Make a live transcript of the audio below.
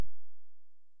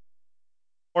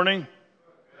Morning.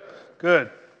 Good.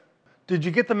 Did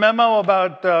you get the memo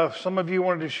about some of you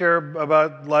wanted to share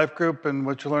about Life Group and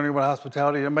what you're learning about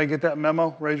hospitality? Anybody get that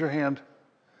memo? Raise your hand.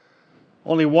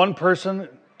 Only one person,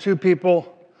 two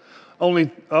people.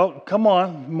 Come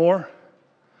on, more.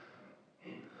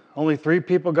 Only 3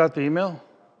 people got the email?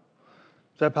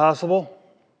 Is that possible?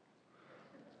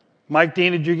 Mike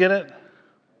Dean, did you get it?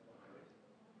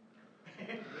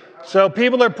 So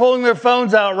people are pulling their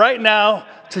phones out right now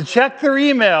to check their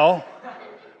email.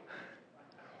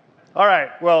 All right,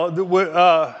 well,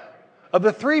 of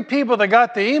the 3 people that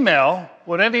got the email,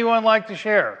 would anyone like to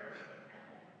share?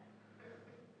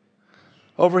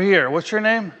 Over here, what's your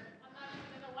name?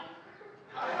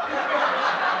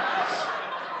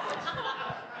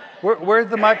 Where'd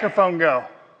the microphone go?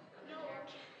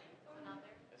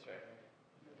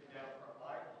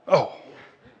 Oh.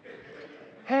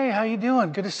 Hey, how you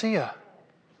doing? Good to see you.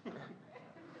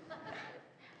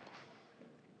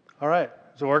 All right,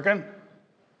 is it working?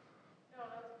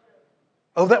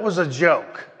 Oh, that was a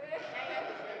joke.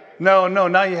 No,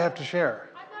 now you have to share.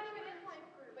 I'm not even in Life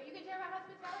Group, but you can share about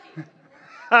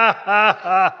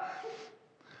hospitality.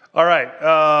 All right,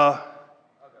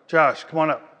 Josh, come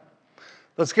on up.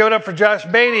 Let's give it up for Josh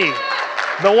Beatty,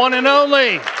 the one and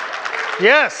only.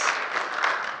 Yes.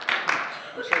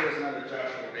 I'm sure there's another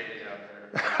Joshua Beatty out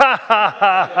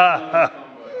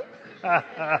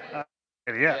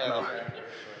there. Yeah. No.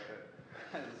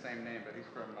 Has the same name, but he's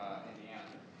from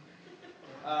Indiana.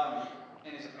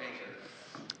 And he's a painter.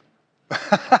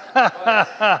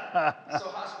 So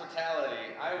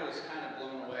hospitality, I was kind of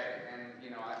blown away. And,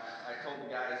 I told the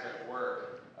guys at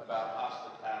work about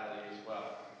hospitality as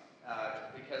well.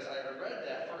 Because I read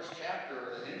that first chapter,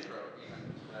 or the intro even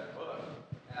to that book,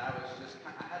 and I was just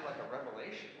I had like a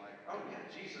revelation, like, oh yeah,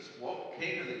 Jesus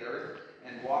came to the earth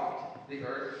and walked the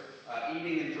earth,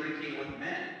 eating and drinking with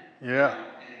men. Yeah.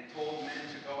 And told men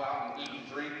to go out and eat and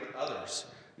drink with others.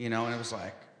 And it was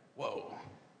like, whoa,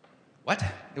 what?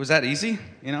 It was that easy?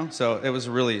 So it was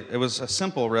a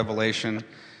simple revelation,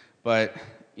 but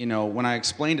when I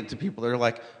explained it to people, they're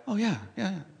like, oh yeah,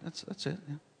 that's it,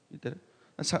 yeah, you did it.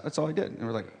 That's all I did. And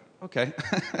we're like, okay.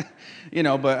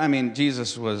 But I mean,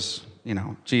 Jesus was,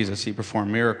 Jesus. He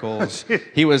performed miracles.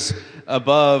 He was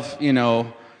above,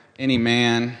 any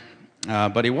man,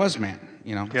 but he was man,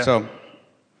 Yeah. So,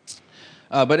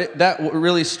 but that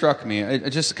really struck me.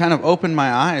 It just kind of opened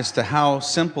my eyes to how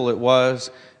simple it was.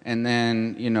 And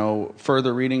then,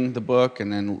 further reading the book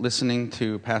and then listening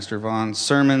to Pastor Vaughn's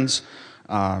sermons,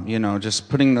 just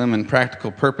putting them in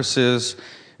practical purposes.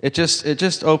 It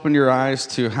just opened your eyes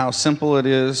to how simple it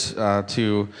is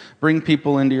to bring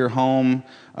people into your home,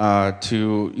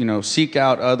 to seek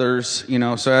out others.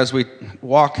 So as we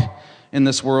walk in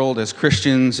this world as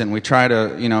Christians and we try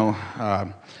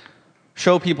to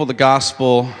show people the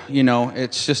gospel,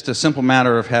 it's just a simple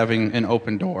matter of having an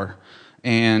open door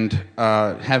and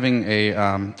having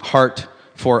a heart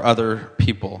for other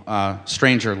people,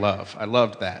 stranger love. I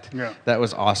loved that. Yeah. That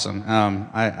was awesome.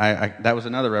 I that was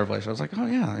another revelation. I was like, oh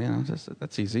yeah,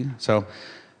 that's easy. So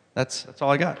that's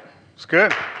all I got. It's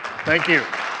good. Thank you.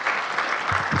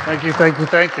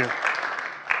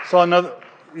 So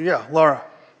Laura.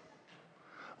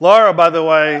 Laura, by the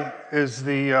way, is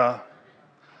the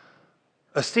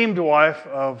esteemed wife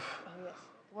of... Oh, yes.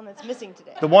 The one that's missing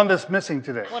today. The one that's missing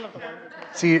today. One of the ones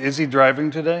that's missing. Is he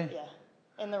driving today?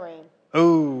 Yeah, in the rain.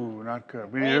 Oh, not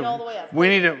good. Rain all the way up. We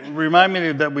need to remind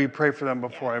me that we pray for them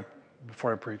before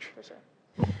I preach. For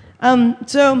sure.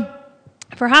 So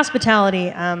for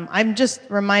hospitality, I'm just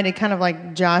reminded, kind of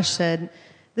like Josh said,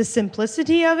 the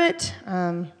simplicity of it,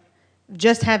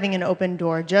 just having an open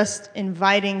door, just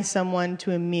inviting someone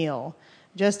to a meal,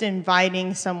 just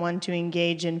inviting someone to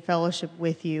engage in fellowship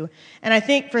with you. And I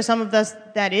think for some of us,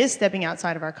 that is stepping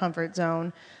outside of our comfort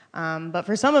zone. But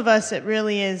for some of us, it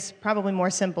really is probably more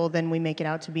simple than we make it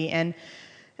out to be. And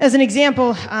as an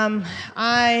example,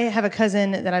 I have a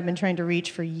cousin that I've been trying to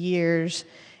reach for years.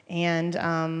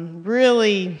 And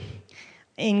really,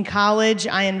 in college,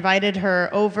 I invited her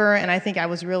over, and I think I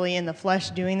was really in the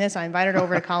flesh doing this. I invited her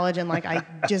over to college, and I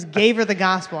just gave her the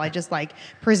gospel. I just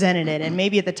presented it. And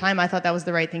maybe at the time I thought that was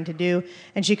the right thing to do,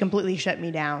 and she completely shut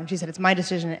me down. She said, it's my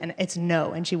decision, and it's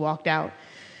no, and she walked out.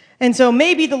 And so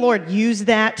maybe the Lord used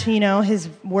that, his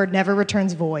word never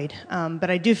returns void. But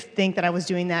I do think that I was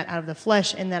doing that out of the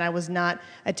flesh and that I was not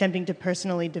attempting to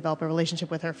personally develop a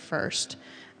relationship with her first.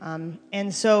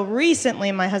 And so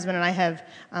recently, my husband and I have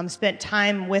spent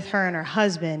time with her and her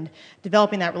husband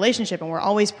developing that relationship, and we're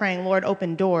always praying, Lord,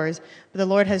 open doors. But the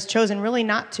Lord has chosen really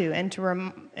not to, and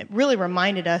it really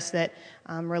reminded us that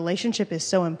relationship is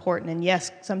so important. And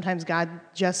yes, sometimes God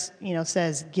just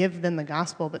says, give them the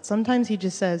gospel, but sometimes He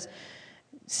just says,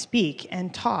 speak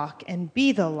and talk and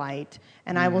be the light,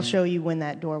 and I will show you when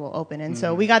that door will open. And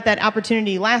so we got that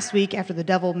opportunity last week after the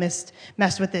devil messed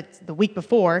with it the week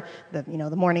before. The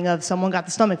morning of, someone got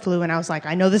the stomach flu, and I was like,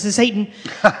 I know this is Satan.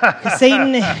 'Cause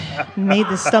Satan made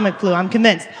the stomach flu, I'm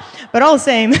convinced. But all the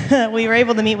same, we were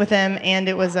able to meet with him, and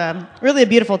it was really a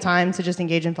beautiful time to just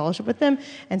engage in fellowship with him.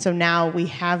 And so now we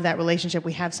have that relationship.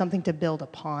 We have something to build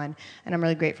upon, and I'm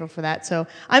really grateful for that. So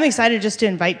I'm excited just to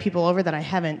invite people over that I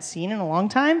haven't seen in a long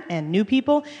time, and new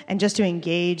people, and just to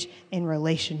engage in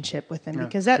relationship with them,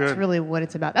 because that's good. really what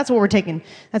it's about. That's what we're taking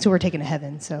to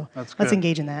heaven. So let's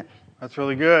engage in that. That's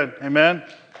really good. Amen.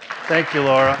 Thank you,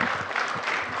 Laura.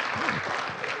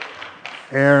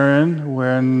 Aaron,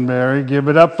 when Mary, give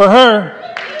it up for her.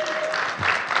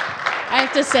 I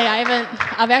have to say,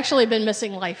 I've actually been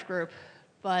missing life group,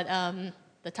 but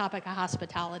the topic of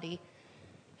hospitality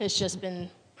has just been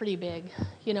pretty big.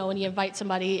 When you invite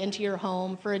somebody into your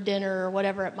home for a dinner or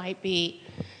whatever it might be,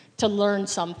 to learn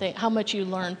something, how much you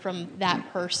learn from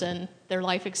that person, their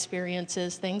life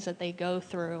experiences, things that they go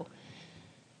through,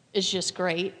 is just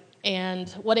great. And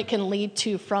what it can lead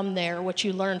to from there, what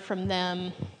you learn from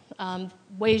them,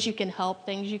 ways you can help,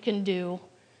 things you can do,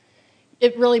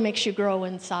 it really makes you grow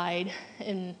inside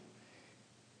and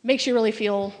makes you really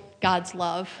feel God's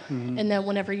love. And then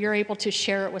whenever you're able to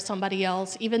share it with somebody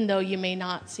else, even though you may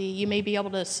not see, you may be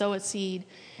able to sow a seed,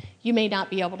 you may not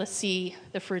be able to see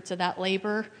the fruits of that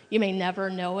labor, you may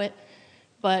never know it,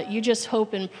 but you just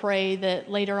hope and pray that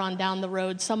later on down the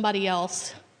road, somebody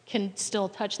else can still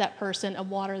touch that person and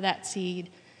water that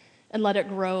seed and let it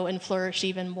grow and flourish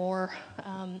even more.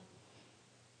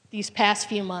 These past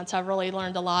few months, I've really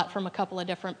learned a lot from a couple of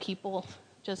different people,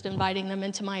 just inviting them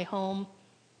into my home,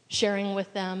 sharing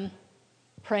with them,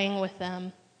 praying with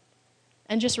them,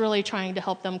 and just really trying to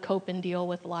help them cope and deal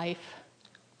with life.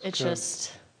 It's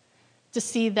just to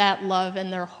see that love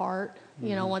in their heart,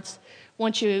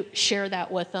 once you share that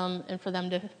with them, and for them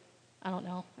to, I don't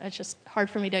know, it's just hard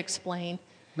for me to explain.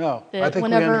 No, I think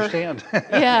we understand.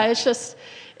 Yeah,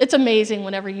 it's amazing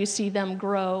whenever you see them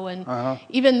grow, and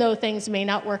even though things may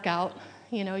not work out,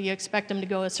 you expect them to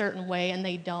go a certain way, and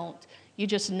they don't. You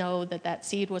just know that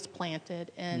seed was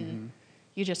planted, and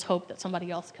you just hope that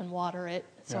somebody else can water it.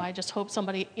 So I just hope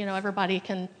everybody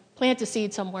can plant a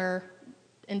seed somewhere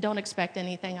and don't expect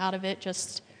anything out of it.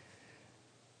 Just,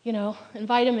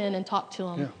 invite them in and talk to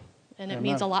them. Yeah. And it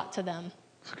means a lot to them.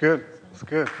 It's good. It's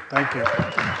good. Thank you.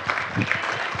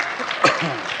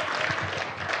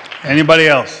 Anybody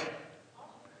else?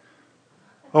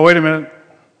 Oh, wait a minute.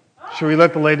 Should we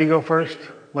let the lady go first?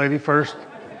 Lady first?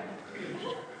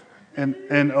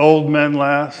 And old men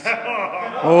last?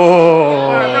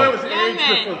 Oh. I thought it was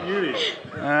age before beauty.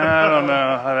 I don't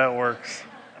know how that works.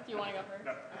 Do you want to go first?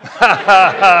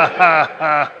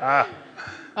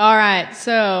 All right,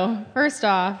 so first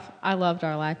off, I loved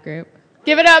our life group.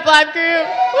 Give it up, life group!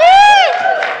 Woo!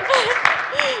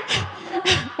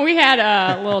 We had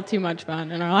a little too much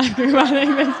fun in our life group, I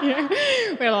think, this year.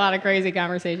 We had a lot of crazy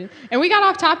conversations. And we got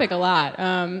off topic a lot.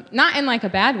 Not in like a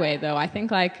bad way, though. I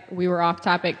think like we were off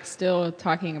topic still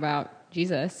talking about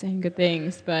Jesus and good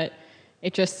things, but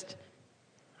it just...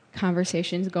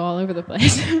 conversations go all over the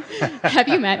place. Have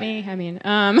you met me? I mean,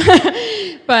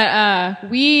 but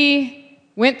we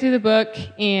went through the book,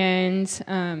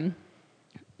 and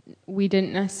we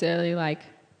didn't necessarily like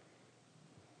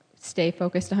stay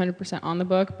focused 100% on the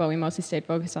book, but we mostly stayed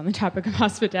focused on the topic of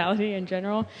hospitality in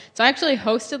general. So I actually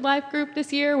hosted Life Group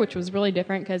this year, which was really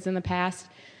different because in the past,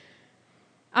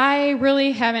 I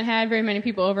really haven't had very many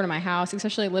people over to my house,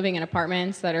 especially living in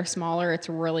apartments that are smaller. It's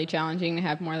really challenging to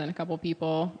have more than a couple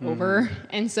people over.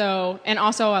 And so, and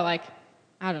also I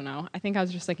don't know, I think I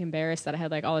was just like embarrassed that I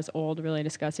had like all this old, really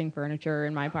disgusting furniture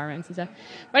in my apartments and stuff.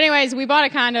 But anyways, we bought a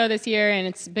condo this year, and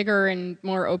it's bigger and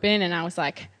more open, and I was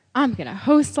like, I'm going to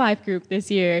host Life Group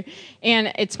this year.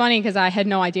 And it's funny because I had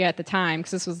no idea at the time,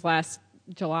 because this was last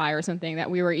July or something, that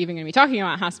we were even going to be talking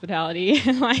about hospitality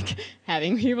and like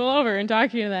having people over and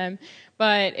talking to them.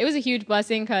 But it was a huge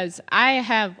blessing because I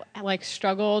have like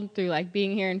struggled through like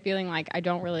being here and feeling like I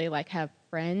don't really like have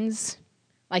friends.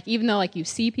 Like even though like you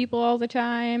see people all the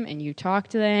time and you talk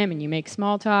to them and you make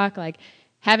small talk, like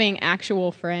having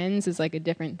actual friends is like a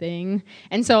different thing.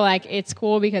 And so like it's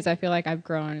cool because I feel like I've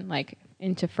grown like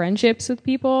into friendships with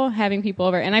people, having people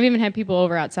over. And I've even had people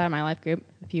over outside of my life group.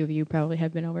 A few of you probably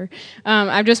have been over.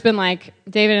 I've just been like,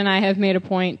 David and I have made a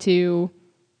point to,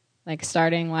 like,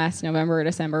 starting last November or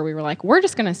December, we were like, we're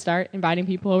just going to start inviting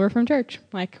people over from church.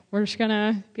 Like, we're just going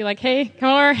to be like, hey, come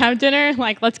over, have dinner.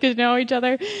 Like, let's get to know each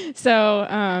other.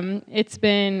 So it's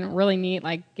been really neat,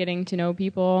 like, getting to know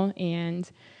people. And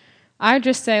I would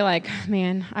just say, like,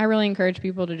 man, I really encourage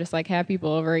people to just, like, have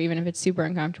people over, even if it's super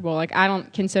uncomfortable. Like, I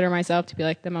don't consider myself to be,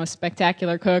 like, the most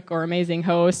spectacular cook or amazing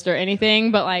host or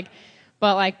anything, but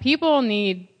people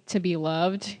need to be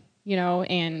loved, you know,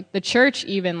 and the church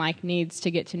even, like, needs to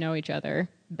get to know each other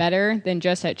better than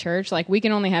just at church. Like, we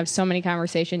can only have so many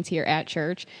conversations here at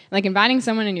church. Like, inviting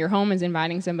someone into your home is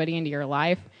inviting somebody into your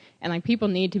life, and, like, people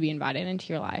need to be invited into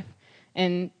your life.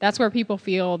 And that's where people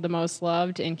feel the most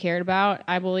loved and cared about,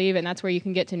 I believe, and that's where you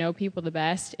can get to know people the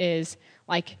best is,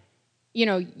 like, you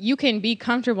know, you can be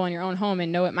comfortable in your own home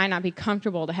and know it might not be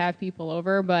comfortable to have people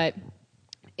over, but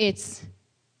it's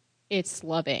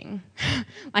loving.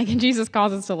 Like, and Jesus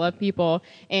calls us to love people,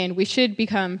 and we should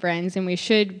become friends, and we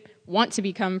should want to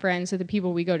become friends with the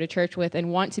people we go to church with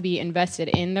and want to be invested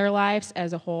in their lives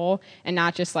as a whole and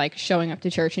not just, like, showing up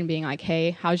to church and being like,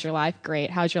 hey, how's your life? Great.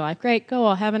 How's your life? Great. Go.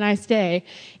 Well, have a nice day.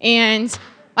 And,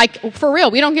 like, for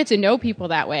real, we don't get to know people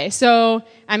that way. So,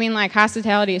 I mean, like,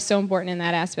 hospitality is so important in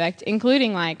that aspect,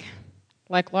 including, like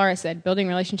Laura said, building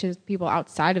relationships with people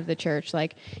outside of the church,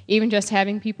 like, even just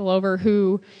having people over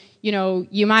who, you know,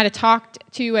 you might have talked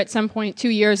to at some point 2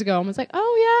 years ago and was like,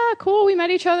 oh, yeah, cool, we met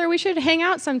each other, we should hang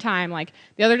out sometime. Like,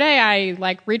 the other day, I,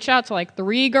 like, reached out to, like,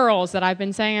 3 girls that I've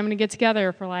been saying I'm going to get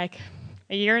together for, like,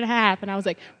 a year and a half, and I was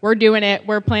like, we're doing it,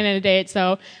 we're planning a date.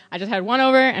 So I just had one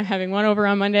over, and I'm having one over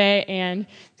on Monday, and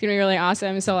it's going to be really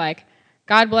awesome. So, like,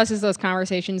 God blesses those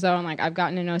conversations, though, and, like, I've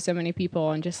gotten to know so many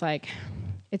people, and just, like,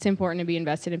 it's important to be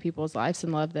invested in people's lives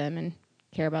and love them and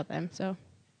care about them, so.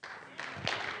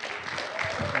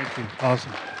 Thank you.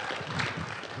 Awesome.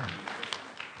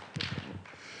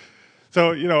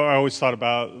 So, you know, I always thought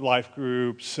about life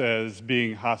groups as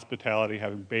being hospitality,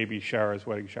 having baby showers,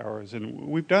 wedding showers, and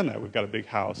we've done that. We've got a big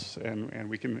house, and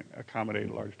we can accommodate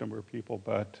a large number of people.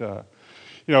 But,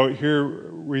 you know,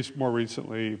 here more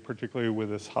recently, particularly with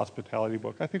this hospitality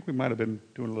book, I think we might have been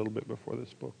doing a little bit before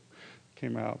this book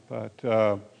came out,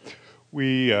 but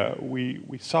we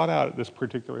sought out this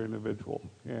particular individual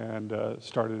and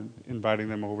started inviting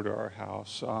them over to our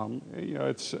house. You know,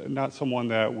 it's not someone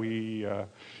that we, you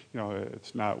know,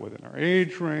 it's not within our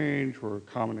age range or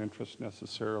common interest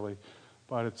necessarily,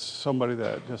 but it's somebody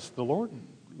that just the Lord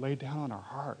laid down on our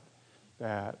heart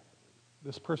that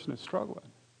this person is struggling,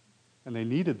 and they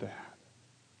needed that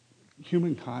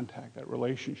human contact, that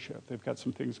relationship. They've got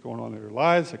some things going on in their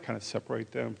lives that kind of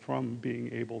separate them from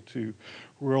being able to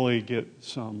really get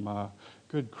some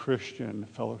good Christian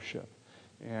fellowship.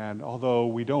 And although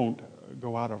we don't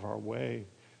go out of our way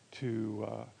to,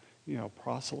 you know,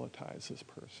 proselytize this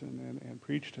person and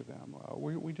preach to them,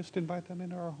 we just invite them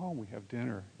into our home. We have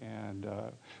dinner and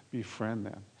befriend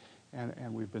them.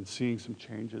 And we've been seeing some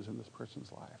changes in this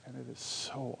person's life, and it is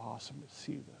so awesome to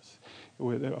see this.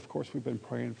 Of course, we've been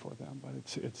praying for them, but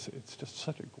it's just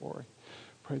such a glory,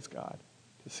 praise God,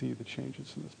 to see the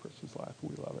changes in this person's life,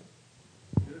 and we love it.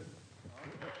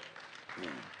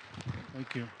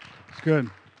 Thank you. It's good.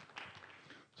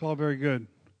 It's all very good.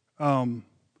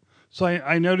 So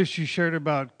I noticed you shared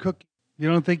about cooking. You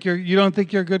don't think you're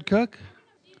a good cook?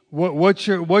 What's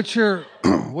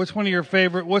one of your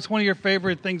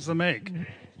favorite things to make?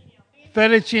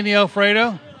 Fettuccine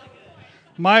Alfredo?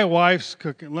 My wife's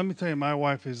cooking. Let me tell you, my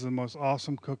wife is the most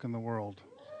awesome cook in the world.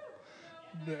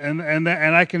 And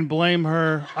I can blame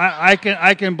her. I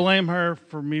can blame her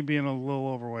for me being a little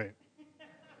overweight.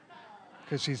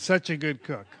 Because she's such a good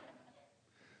cook.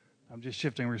 I'm just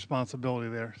shifting responsibility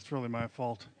there. It's really my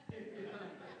fault.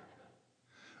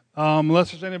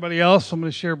 Unless there's anybody else, I'm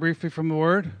going to share briefly from the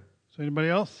Word. Is there anybody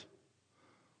else?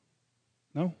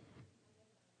 No?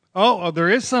 Oh, there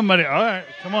is somebody. All right,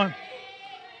 come on.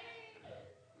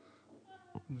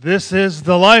 This is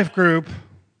the life group.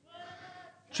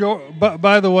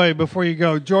 By the way, before you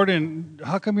go, Jordan,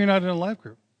 how come you're not in a life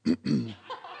group?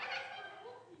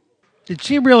 Did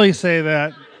she really say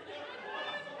that?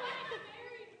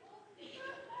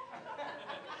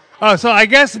 Oh, so I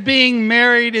guess being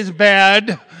married is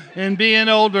bad and being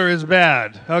older is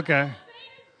bad. Okay.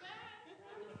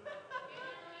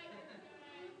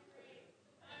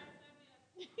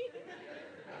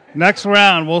 Next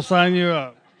round, we'll sign you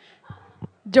up.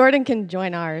 Jordan can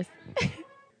join ours.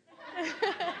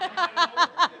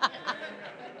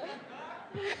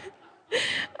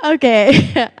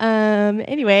 Okay.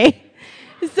 Anyway,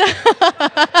 so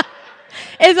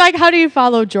It's like, how do you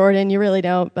follow Jordan? You really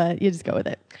don't, but you just go with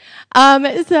it.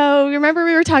 So remember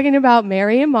we were talking about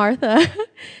Mary and Martha.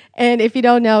 And if you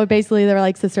don't know, basically they were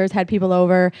like sisters, had people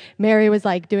over. Mary was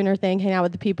like doing her thing, hanging out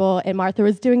with the people, and Martha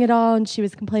was doing it all, and she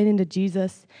was complaining to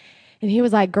Jesus. And he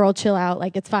was like, girl, chill out.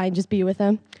 Like, it's fine. Just be with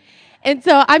him. And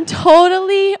so I'm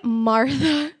totally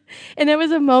Martha. And it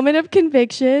was a moment of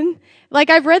conviction. Like,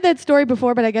 I've read that story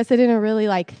before, but I guess I didn't really,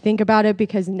 like, think about it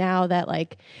because now that,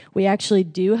 like, we actually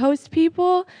do host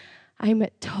people, I'm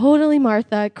totally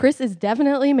Martha. Chris is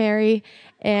definitely Mary.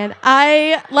 And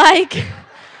I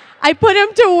put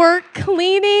him to work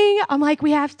cleaning. I'm like,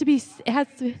 we have to be, it has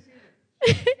to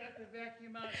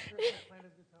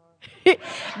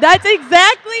That's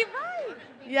exactly right.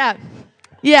 Yeah.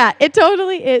 Yeah, it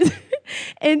totally is.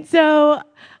 And so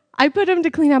I put him to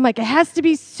clean. I'm like, it has to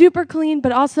be super clean,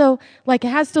 but also, like, it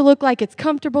has to look like it's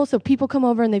comfortable so people come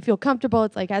over and they feel comfortable.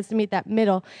 It's like, it has to meet that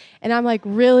middle. And I'm like,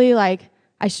 really, like,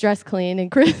 I stress clean. And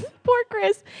Chris, poor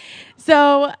Chris.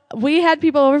 So we had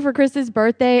people over for Chris's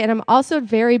birthday, and I'm also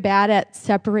very bad at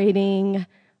separating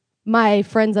my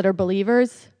friends that are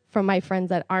believers from my friends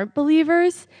that aren't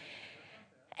believers.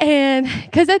 And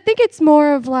because I think it's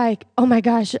more of like, oh my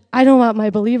gosh, I don't want my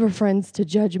believer friends to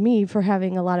judge me for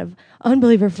having a lot of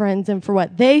unbeliever friends and for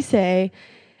what they say.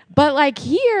 But like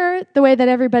here, the way that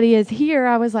everybody is here,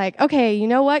 I was like, okay, you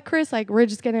know what, Chris? Like, we're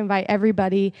just going to invite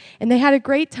everybody. And they had a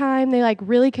great time. They like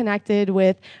really connected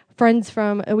with friends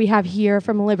we have here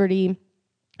from Liberty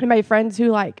and my friends who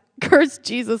like curse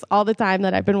Jesus all the time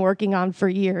that I've been working on for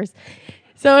years.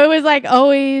 So it was like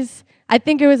always, I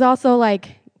think it was also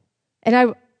like,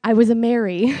 and I was a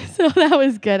Mary, so that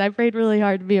was good. I prayed really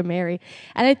hard to be a Mary.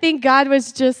 And I think God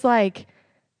was just like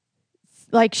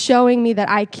showing me that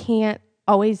I can't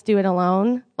always do it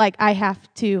alone. Like, I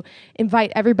have to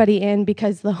invite everybody in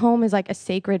because the home is like a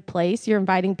sacred place. You're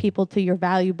inviting people to your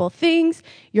valuable things,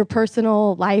 your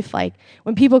personal life. Like,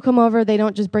 when people come over, they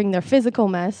don't just bring their physical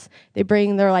mess. They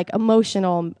bring their like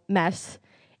emotional mess.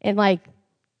 And like,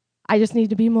 I just need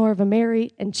to be more of a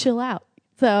Mary and chill out.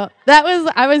 So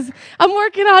I'm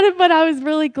working on it, but I was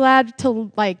really glad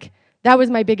to, like, that was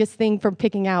my biggest thing from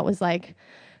picking out was like,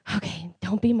 okay,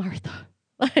 don't be Martha.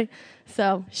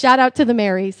 So shout out to the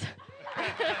Marys.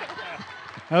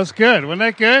 That was good. Wasn't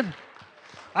that good?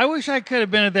 I wish I could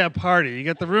have been at that party. You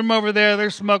got the room over there,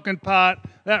 they're smoking pot.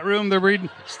 That room, they're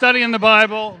reading, studying the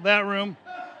Bible. That room.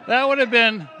 That would have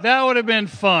been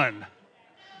fun.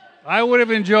 I would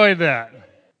have enjoyed that.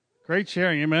 Great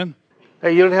sharing, amen.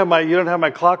 Hey, you don't have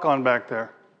my clock on back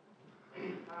there.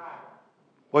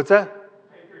 What's that?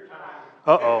 Take your time.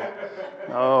 Uh-oh.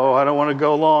 Oh, I don't want to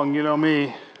go long. You know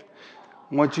me.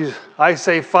 I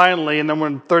say finally, and then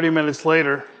we're 30 minutes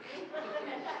later.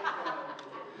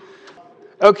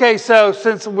 Okay, so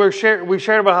since we shared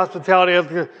about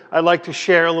hospitality, I'd like to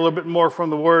share a little bit more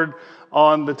from the Word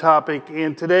on the topic.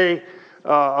 And today,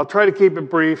 I'll try to keep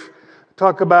it brief.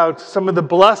 Talk about some of the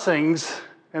blessings.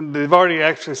 And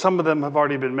some of them have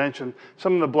already been mentioned,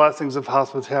 some of the blessings of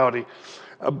hospitality.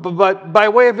 But by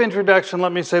way of introduction,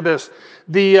 let me say this.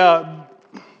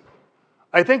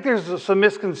 I think there's some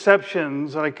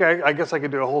misconceptions, and I guess I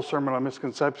could do a whole sermon on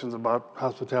misconceptions about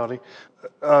hospitality,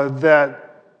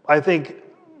 that I think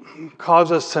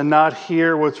cause us to not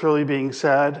hear what's really being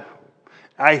said.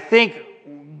 I think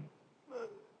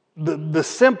the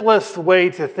simplest way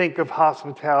to think of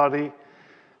hospitality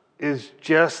is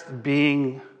just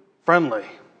being friendly.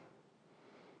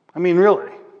 I mean,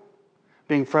 really,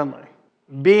 being friendly.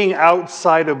 Being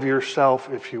outside of yourself,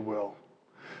 if you will.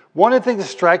 One of the things that's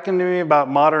striking to me about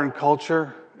modern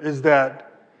culture is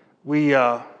that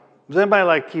does anybody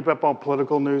like keep up on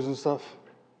political news and stuff?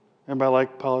 Anybody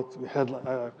like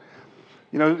headline?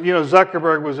 You know,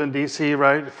 Zuckerberg was in D.C.,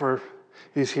 right, for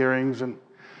these hearings,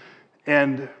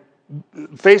 and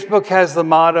Facebook has the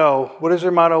motto. What is their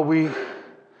motto?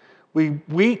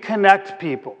 We connect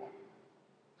people.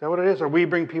 Is that what it is? Or we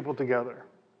bring people together.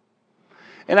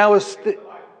 And I was...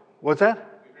 What's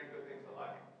that? We bring good things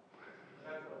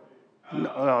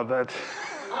to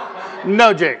life.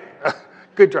 No, Jake.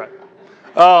 Good try.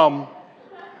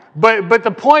 But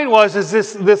the point is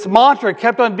this mantra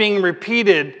kept on being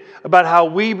repeated about how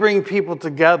we bring people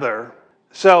together.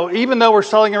 So even though we're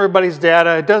selling everybody's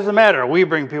data, it doesn't matter. We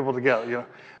bring people together. You know?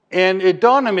 And it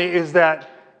dawned on me is that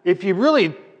if you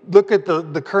really look at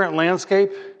the current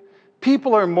landscape,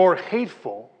 people are more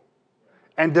hateful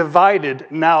and divided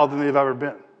now than they've ever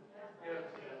been.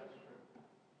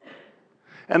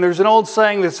 And there's an old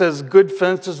saying that says, good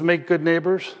fences make good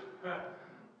neighbors.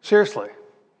 Seriously.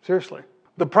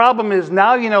 The problem is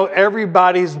now you know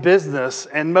everybody's business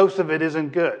and most of it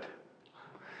isn't good.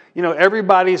 You know,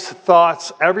 everybody's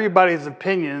thoughts, everybody's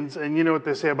opinions, and you know what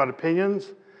they say about opinions,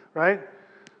 right?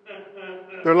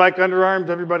 They're like underarms,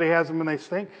 everybody has them and they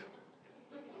stink.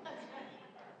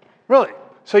 Really.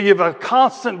 So you have a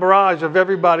constant barrage of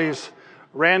everybody's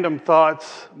random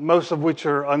thoughts, most of which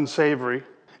are unsavory,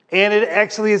 and it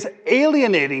actually is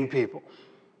alienating people.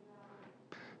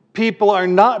 People are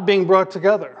not being brought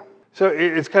together. So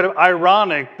it's kind of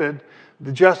ironic that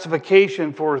the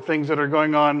justification for things that are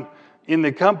going on in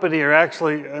the company are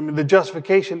actually, the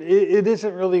justification, it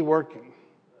isn't really working.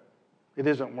 It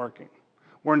isn't working.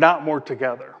 We're not more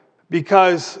together.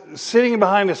 Because sitting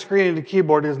behind a screen and a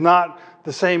keyboard is not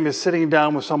the same as sitting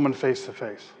down with someone face to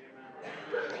face.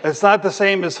 It's not the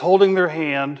same as holding their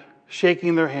hand,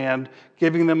 shaking their hand,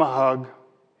 giving them a hug.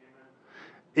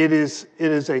 It is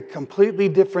a completely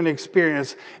different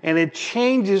experience, and it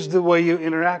changes the way you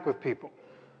interact with people.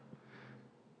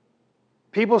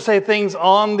 People say things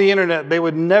on the internet they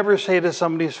would never say to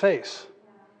somebody's face.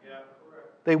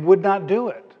 They would not do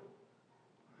it.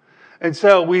 And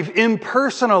so we've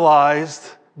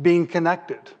impersonalized being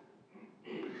connected.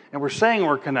 And we're saying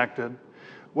we're connected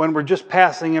when we're just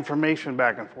passing information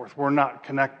back and forth. We're not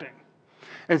connecting.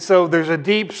 And so there's a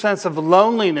deep sense of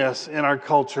loneliness in our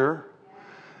culture.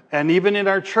 And even in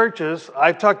our churches,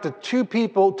 I've talked to two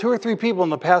or three people in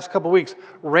the past couple of weeks,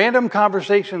 random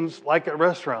conversations like at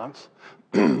restaurants.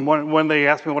 When they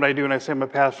ask me what I do and I say I'm a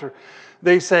pastor,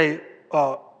 they say,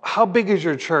 how big is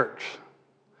your church?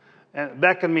 And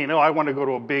that can mean, I want to go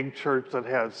to a big church that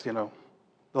has, the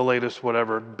latest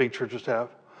whatever big churches have.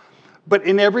 But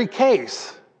in every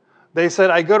case, they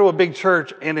said, I go to a big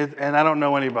church and I don't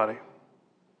know anybody.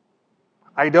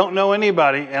 I don't know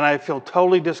anybody and I feel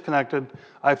totally disconnected.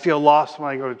 I feel lost when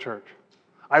I go to church.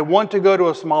 I want to go to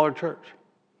a smaller church.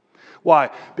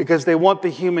 Why? Because they want the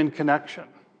human connection.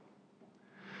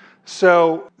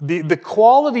 So the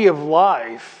quality of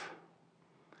life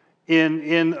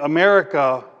in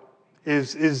America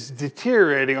is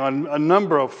deteriorating on a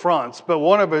number of fronts. But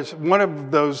one of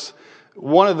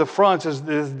the fronts is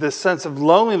the sense of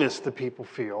loneliness that people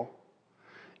feel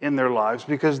in their lives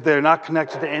because they're not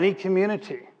connected to any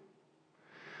community.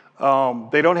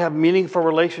 They don't have meaningful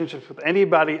relationships with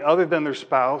anybody other than their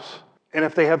spouse. And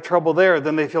if they have trouble there,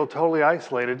 then they feel totally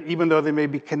isolated, even though they may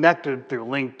be connected through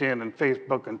LinkedIn and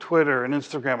Facebook and Twitter and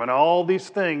Instagram and all these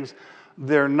things.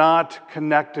 They're not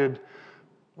connected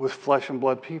with flesh and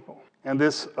blood people. And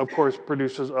this, of course,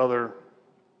 produces other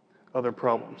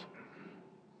problems.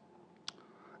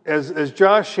 As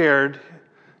Josh shared,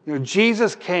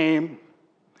 Jesus came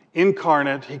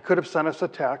incarnate. He could have sent us a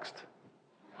text.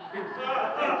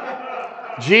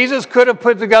 Jesus could have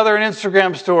put together an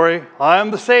Instagram story.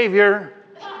 I'm the Savior.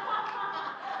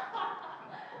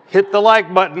 Hit the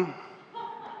like button.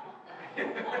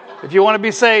 If you want to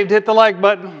be saved, hit the like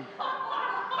button.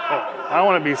 Oh, I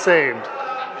want to be saved.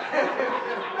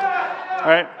 All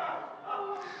right?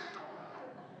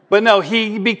 But no,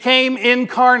 he became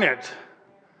incarnate.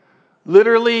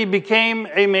 Literally became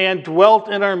a man, dwelt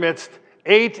in our midst,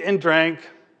 ate and drank.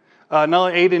 Not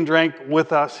only ate and drank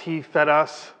with us, he fed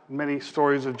us. Many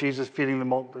stories of Jesus feeding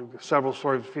several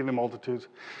stories of feeding the multitudes.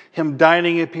 Him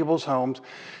dining at people's homes.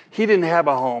 He didn't have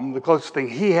a home. The closest thing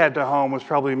he had to home was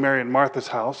probably Mary and Martha's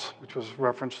house, which was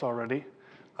referenced already,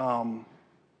 because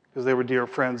they were dear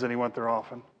friends and he went there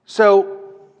often.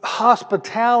 So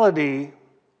hospitality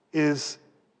is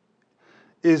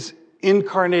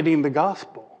incarnating the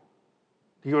gospel.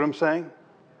 You get what I'm saying?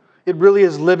 It really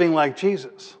is living like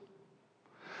Jesus.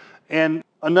 And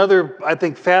another, I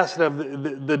think, facet of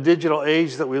the digital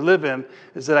age that we live in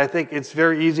is that I think it's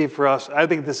very easy for us. I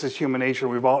think this is human nature.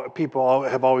 People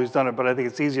have always done it, but I think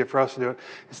it's easier for us to do it.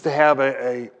 Is to have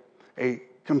a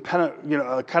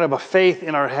kind of a faith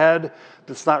in our head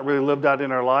that's not really lived out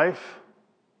in our life.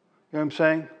 You know what I'm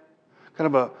saying?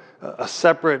 Kind of a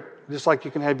separate, just like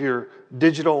you can have your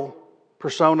digital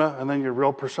persona and then your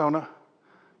real persona.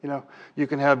 You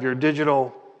can have your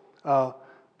digital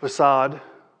facade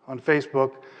on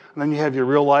Facebook, and then you have your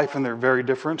real life, and they're very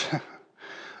different.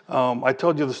 I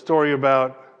told you the story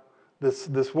about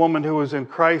this woman who was in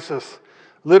crisis,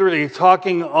 literally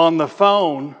talking on the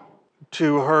phone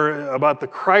to her about the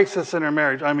crisis in her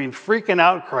marriage. I mean, freaking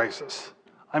out crisis.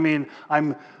 I mean,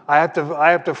 I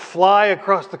have to fly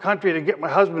across the country to get my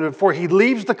husband before he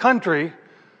leaves the country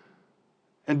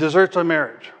and deserts our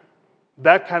marriage.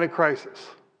 That kind of crisis.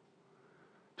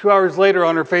 2 hours later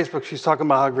on her Facebook, she's talking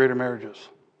about how great her marriage is.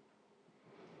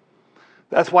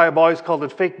 That's why I've always called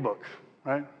it fake book,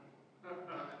 right?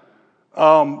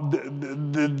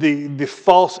 The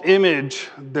false image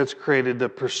that's created, the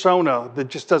persona that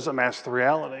just doesn't match the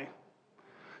reality.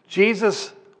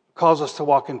 Jesus calls us to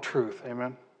walk in truth.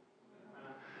 Amen?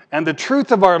 And the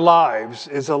truth of our lives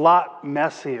is a lot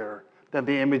messier than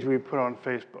the image we put on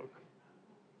Facebook.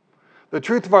 The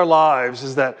truth of our lives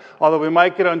is that although we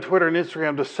might get on Twitter and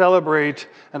Instagram to celebrate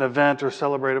an event or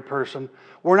celebrate a person,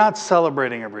 we're not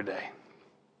celebrating every day.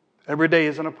 Every day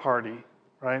isn't a party,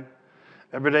 right?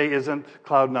 Every day isn't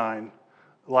cloud nine.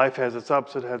 Life has its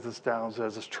ups, it has its downs, it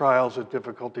has its trials, its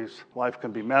difficulties. Life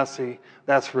can be messy.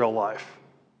 That's real life.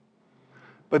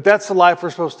 But that's the life we're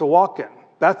supposed to walk in.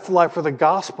 That's the life where the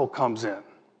gospel comes in.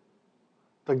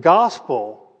 The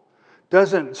gospel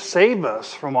doesn't save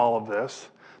us from all of this.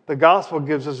 The gospel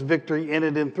gives us victory in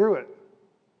it and through it.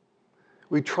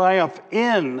 We triumph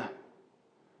in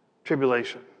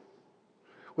tribulation.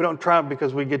 We don't triumph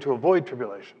because we get to avoid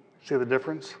tribulation. See the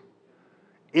difference?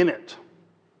 In it.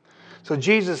 So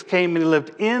Jesus came and he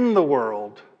lived in the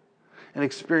world and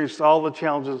experienced all the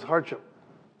challenges and hardship.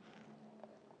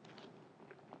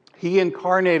 He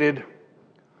incarnated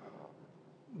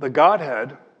the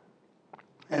Godhead,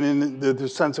 and in the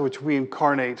sense in which we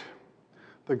incarnate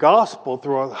the gospel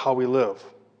through how we live.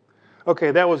 Okay,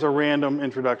 that was a random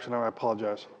introduction. I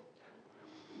apologize.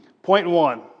 Point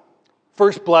one,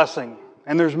 first blessing,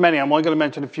 and there's many. I'm only going to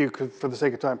mention a few for the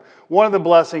sake of time. One of the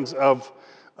blessings of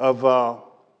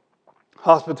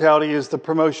hospitality is the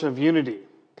promotion of unity.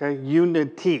 Okay,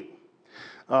 unity.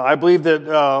 I believe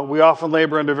that we often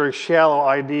labor under a very shallow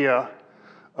idea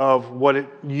of what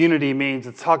unity means.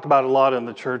 It's talked about a lot in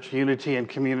the church, unity and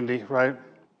community, right?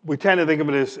 We tend to think of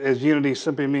it as unity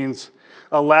simply means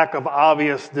a lack of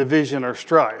obvious division or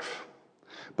strife.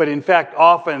 But in fact,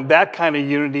 often that kind of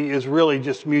unity is really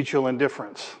just mutual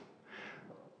indifference.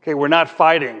 Okay, we're not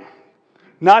fighting.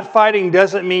 Not fighting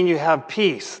doesn't mean you have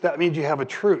peace. That means you have a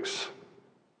truce.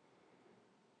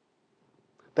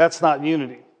 That's not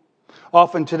unity.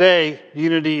 Often today,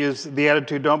 unity is the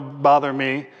attitude, don't bother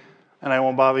me, and I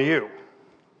won't bother you.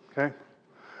 Okay?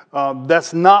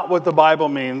 That's not what the Bible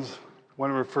means when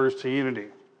it refers to unity.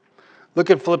 Look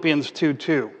at Philippians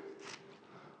 2:2.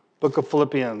 Book of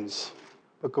Philippians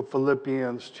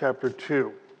chapter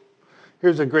 2.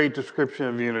 Here's a great description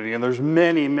of unity, and there's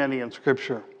many, many in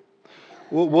Scripture.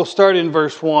 We'll start in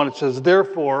verse 1. It says,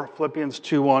 therefore, Philippians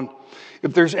 2:1,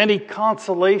 if there's any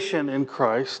consolation in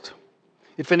Christ,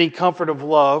 if any comfort of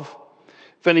love,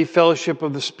 if any fellowship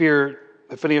of the Spirit,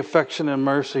 if any affection and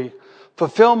mercy,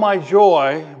 fulfill my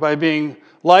joy by being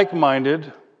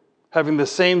like-minded, having the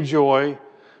same joy,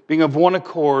 being of one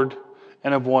accord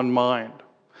and of one mind.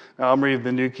 Now, I'm reading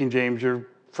the New King James. Your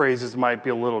phrases might be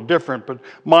a little different, but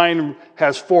mine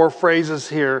has 4 phrases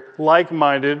here: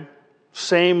 like-minded,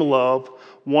 same love,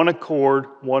 one accord,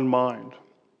 one mind.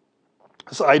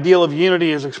 This ideal of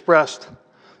unity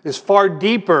is far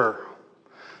deeper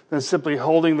than simply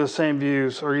holding the same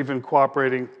views or even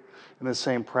cooperating in the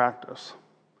same practice.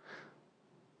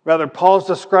 Rather, Paul is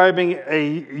describing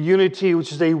a unity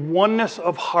which is a oneness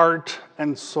of heart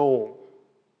and soul.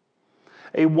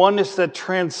 A oneness that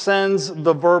transcends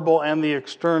the verbal and the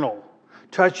external,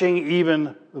 touching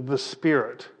even the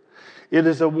spirit. It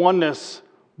is a oneness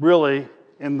really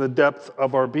in the depth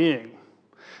of our being.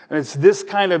 And it's this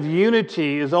kind of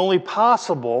unity is only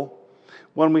possible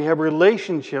when we have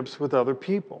relationships with other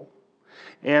people.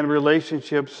 And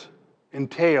relationships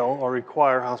entail or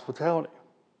require hospitality.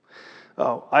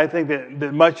 I think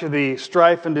that much of the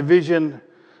strife and division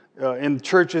in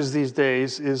churches these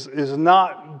days is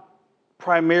not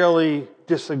primarily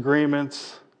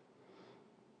disagreements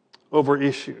over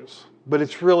issues, but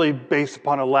it's really based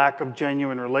upon a lack of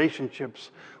genuine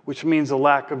relationships, which means a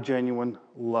lack of genuine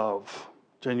love.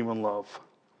 Genuine love.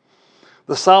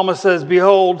 The psalmist says,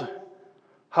 behold,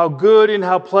 how good and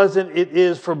how pleasant it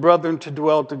is for brethren to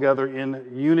dwell together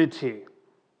in unity.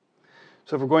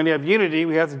 So if we're going to have unity,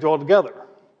 we have to dwell together,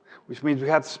 which means we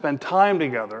have to spend time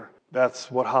together. That's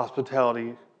what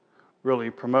hospitality really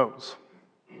promotes.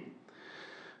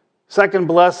 Second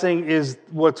blessing is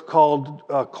what's called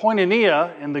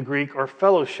koinonia in the Greek, or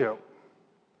fellowship.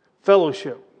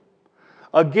 Fellowship.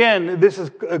 Again, this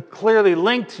is clearly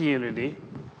linked to unity.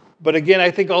 But again, I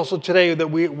think also today that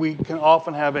we can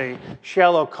often have a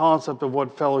shallow concept of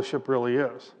what fellowship really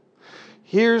is.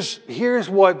 Here's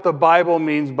what the Bible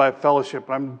means by fellowship.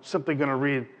 I'm simply going to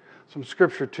read some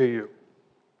scripture to you.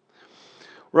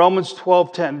 Romans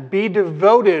 12:10, be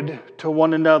devoted to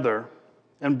one another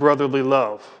in brotherly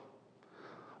love.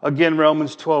 Again,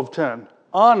 Romans 12:10,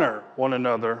 honor one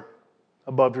another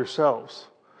above yourselves.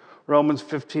 Romans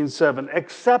 15:7,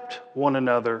 accept one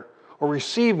another or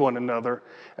receive one another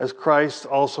as Christ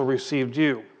also received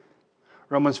you.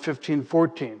 Romans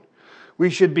 15:14, we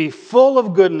should be full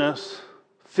of goodness,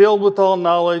 filled with all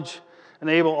knowledge, and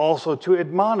able also to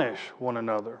admonish one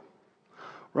another.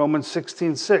 Romans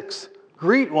 16:6,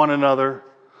 greet one another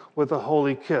with a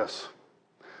holy kiss.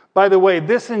 By the way,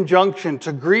 this injunction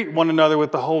to greet one another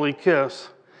with the holy kiss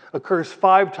occurs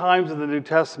 5 times in the New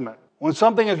Testament. When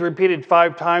something is repeated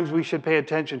 5 times, we should pay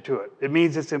attention to it. It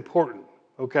means it's important,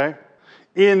 okay?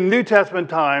 In New Testament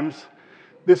times,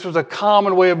 this was a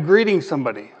common way of greeting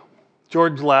somebody.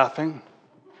 George's laughing.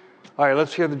 All right,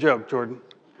 let's hear the joke, Jordan.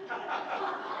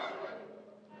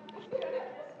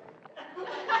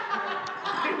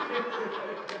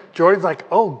 Jordan's like,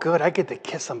 oh, good, I get to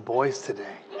kiss some boys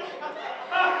today.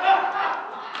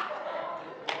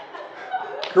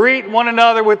 Greet one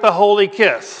another with the holy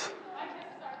kiss.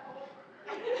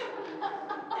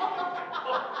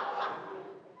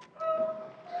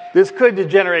 This could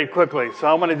degenerate quickly, so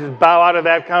I'm going to just bow out of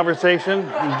that conversation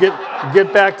and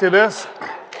get back to this.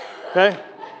 Okay?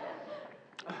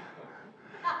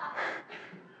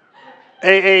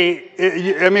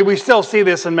 I mean, we still see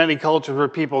this in many cultures where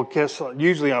people kiss,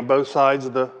 usually on both sides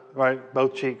of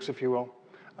both cheeks, if you will.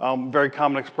 Very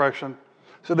common expression.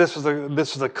 So this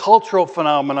is a cultural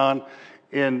phenomenon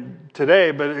in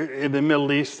today, but in the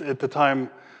Middle East at the time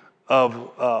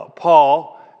of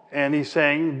Paul, and he's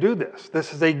saying, do this.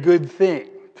 This is a good thing.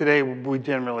 Today we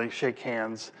generally shake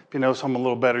hands. If you know someone a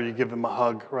little better, you give them a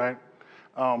hug, right?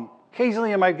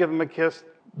 Occasionally you might give them a kiss.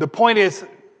 The point is,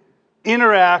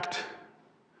 interact,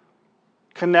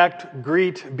 connect,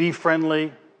 greet, be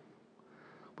friendly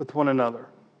with one another.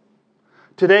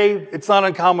 Today, it's not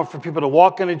uncommon for people to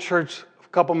walk into church a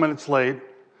couple minutes late,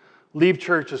 leave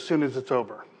church as soon as it's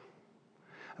over.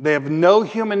 They have no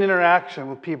human interaction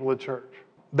with people at church.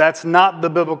 That's not the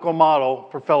biblical model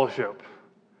for fellowship.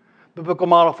 The biblical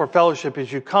model for fellowship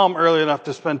is you come early enough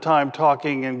to spend time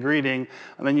talking and greeting,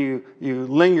 and then you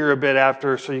linger a bit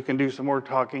after so you can do some more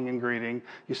talking and greeting.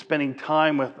 You're spending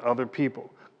time with other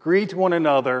people. Greet one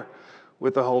another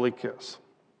with a holy kiss.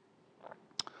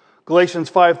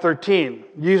 Galatians 5:13,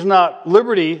 use not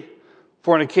liberty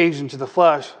for an occasion to the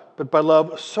flesh, but by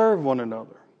love serve one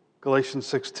another. Galatians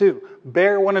 6:2,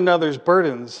 bear one another's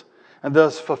burdens and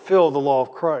thus fulfill the law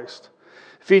of Christ.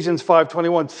 Ephesians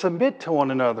 5:21, submit to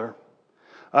one another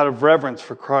out of reverence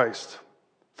for Christ.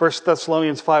 1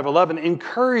 Thessalonians 5:11,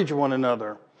 encourage one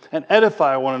another and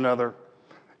edify one another,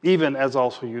 even as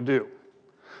also you do.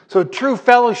 So true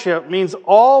fellowship means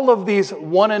all of these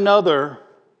one another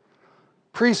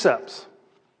precepts.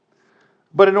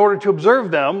 But in order to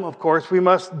observe them, of course, we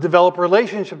must develop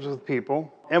relationships with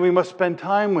people and we must spend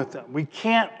time with them. We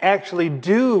can't actually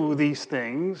do these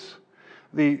things.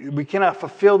 We cannot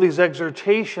fulfill these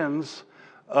exhortations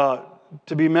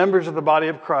to be members of the body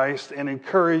of Christ and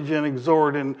encourage and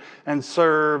exhort and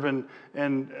serve and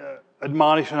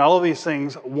admonish and all of these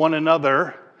things one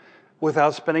another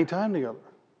without spending time together.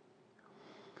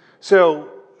 So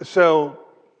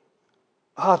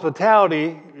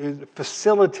hospitality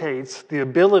facilitates the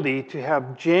ability to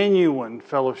have genuine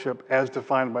fellowship as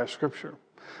defined by Scripture.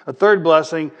 A third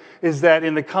blessing is that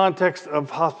in the context of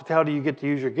hospitality, you get to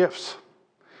use your gifts.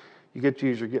 You get to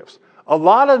use your gifts. A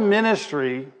lot of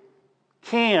ministry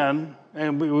can,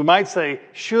 and we might say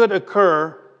should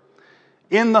occur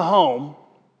in the home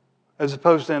as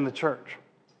opposed to in the church.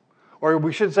 Or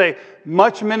we should say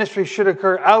much ministry should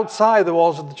occur outside the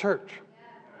walls of the church.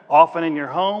 Often in your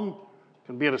home. It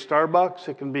can be at a Starbucks.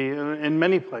 It can be in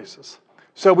many places.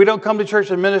 So we don't come to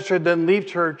church and minister, then leave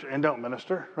church and don't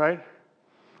minister, right?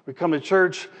 We come to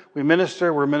church, we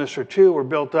minister, we're ministered to, we're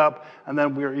built up, and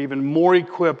then we're even more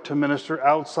equipped to minister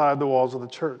outside the walls of the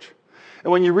church.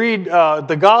 And when you read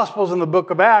the Gospels in the book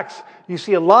of Acts, you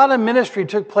see a lot of ministry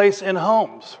took place in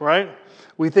homes, right?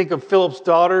 We think of Philip's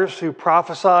daughters who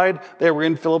prophesied. They were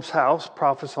in Philip's house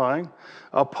prophesying.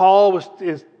 Paul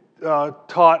is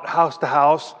taught house to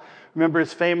house. Remember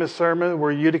his famous sermon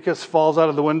where Eutychus falls out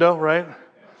of the window, right?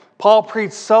 Paul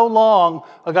preached so long,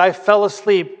 a guy fell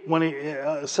asleep when he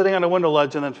sitting on a window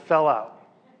ledge and then fell out.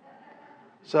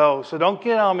 So don't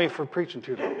get on me for preaching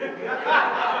too long.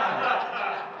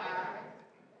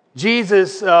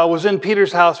 Jesus was in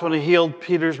Peter's house when he healed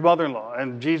Peter's mother-in-law.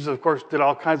 And Jesus, of course, did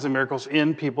all kinds of miracles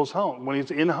in people's home, when he's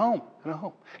in a home. He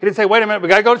didn't say, wait a minute, we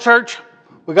got to go to church.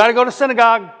 We got to go to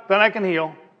synagogue, then I can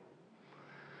heal.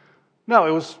 No,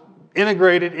 it was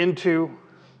integrated into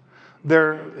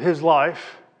his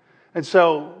life. And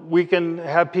so we can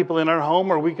have people in our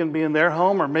home, or we can be in their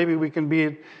home, or maybe we can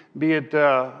be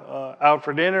out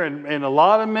for dinner. And a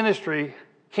lot of ministry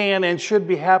can and should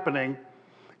be happening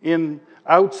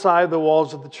outside the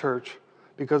walls of the church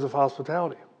because of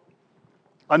hospitality.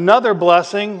 Another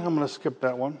blessing, I'm going to skip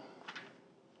that one.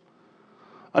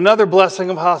 Another blessing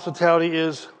of hospitality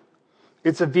is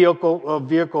It's a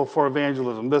vehicle for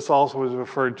evangelism. This also is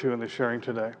referred to in the sharing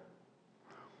today.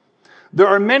 There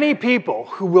are many people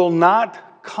who will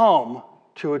not come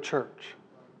to a church.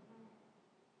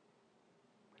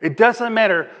 It doesn't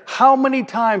matter how many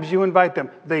times you invite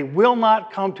them, they will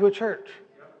not come to a church.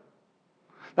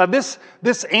 Now, this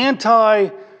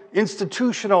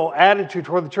anti-institutional attitude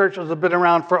toward the church has been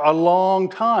around for a long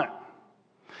time.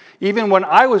 Even when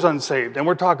I was unsaved, and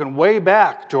we're talking way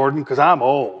back, Jordan, because I'm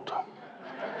old.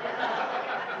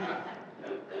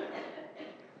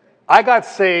 I got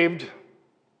saved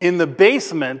in the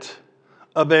basement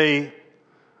of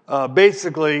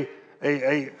basically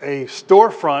a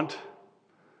storefront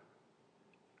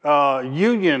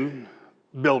union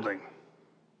building.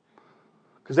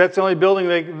 Because that's the only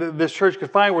building this church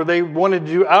could find where they wanted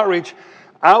to do outreach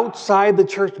outside the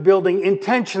church building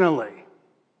intentionally.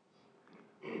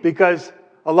 Because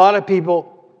a lot of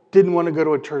people didn't want to go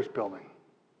to a church building.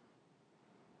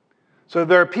 So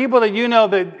there are people that you know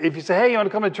that if you say, hey, you want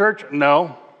to come to church?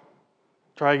 No.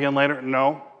 Try again later?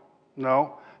 No.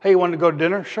 Hey, you want to go to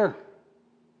dinner? Sure.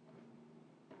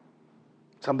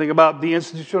 Something about the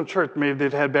institutional church. Maybe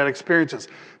they've had bad experiences.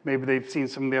 Maybe they've seen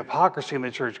some of the hypocrisy in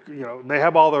the church. They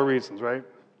have all their reasons, right?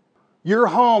 Your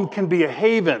home can be a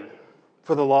haven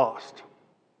for the lost,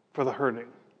 for the hurting.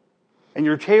 And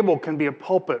your table can be a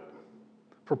pulpit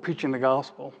for preaching the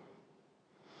gospel.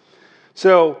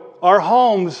 So our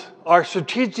homes are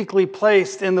strategically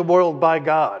placed in the world by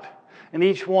God. And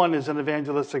each one is an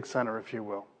evangelistic center, if you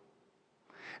will.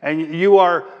 And you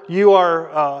are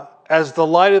as the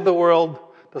light of the world,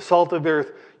 the salt of the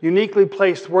earth, uniquely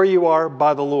placed where you are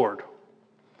by the Lord.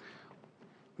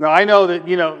 Now, I know that,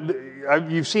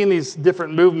 you've seen these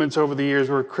different movements over the years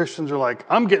where Christians are like,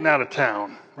 I'm getting out of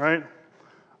town, right?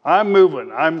 I'm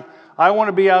moving. I want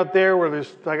to be out there where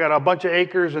I got a bunch of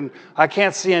acres and I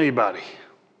can't see anybody.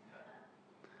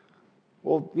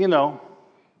 Well,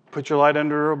 put your light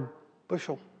under a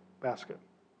bushel basket.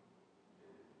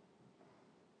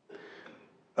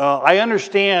 I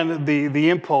understand the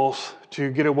impulse to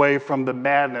get away from the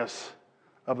madness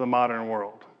of the modern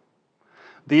world.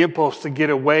 The impulse to get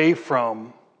away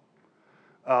from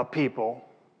people.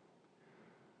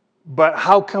 But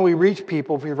how can we reach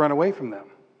people if we run away from them?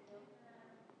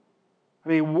 I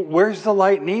mean, where's the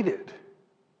light needed?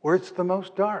 Where it's the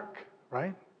most dark,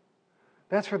 right?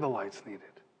 That's where the light's needed.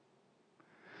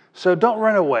 So don't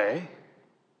run away.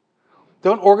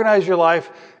 Don't organize your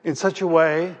life in such a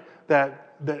way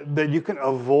that you can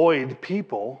avoid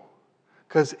people,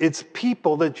 because it's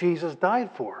people that Jesus died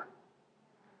for.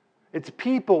 It's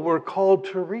people we're called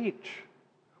to reach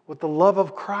with the love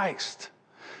of Christ.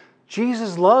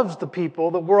 Jesus loves the people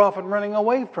that we're often running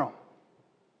away from.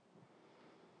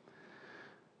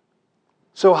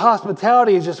 So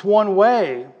hospitality is just one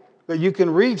way that you can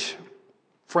reach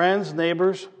friends,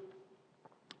 neighbors,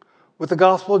 with the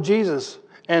gospel of Jesus.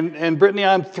 And Brittany,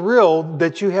 I'm thrilled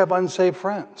that you have unsaved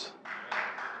friends.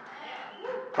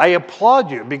 I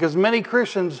applaud you, because many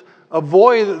Christians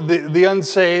avoid the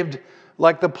unsaved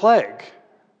like the plague.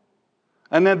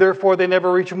 And then therefore they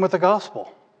never reach them with the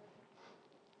gospel.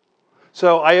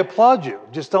 So I applaud you.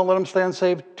 Just don't let them stay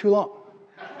unsaved too long.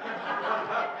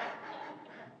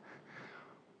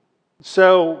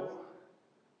 So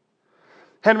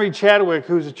Henry Chadwick,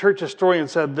 who's a church historian,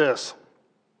 said this.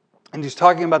 And he's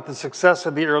talking about the success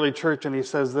of the early church, and he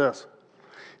says this.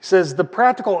 He says, the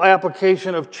practical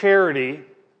application of charity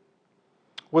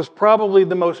was probably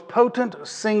the most potent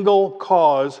single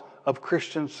cause of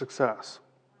Christian success.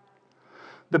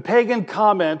 The pagan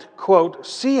comment, quote,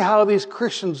 see how these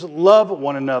Christians love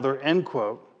one another, end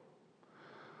quote,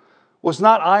 was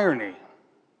not irony.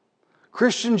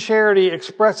 Christian charity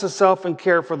expressed itself in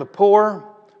care for the poor,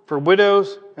 for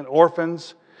widows and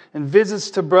orphans, and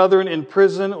visits to brethren in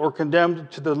prison or condemned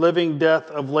to the living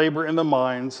death of labor in the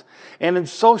mines, and in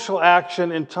social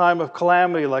action in time of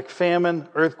calamity like famine,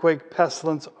 earthquake,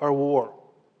 pestilence, or war.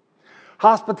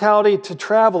 Hospitality to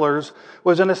travelers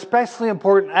was an especially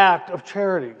important act of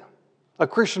charity. A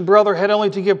Christian brother had only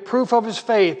to give proof of his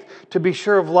faith to be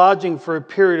sure of lodging for a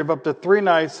period of up to 3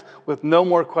 nights with no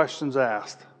more questions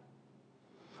asked.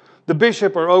 The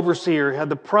bishop or overseer had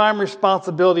the prime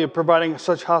responsibility of providing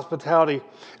such hospitality,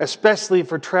 especially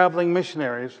for traveling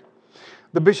missionaries.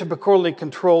 The bishop accordingly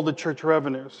controlled the church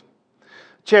revenues.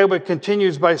 Chadwick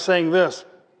continues by saying this.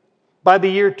 By the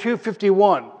year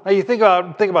 251, now you think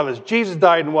about this. Jesus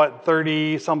died in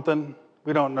 30-something?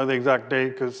 We don't know the exact date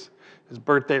because his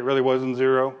birth date really wasn't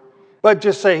 0. But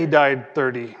just say he died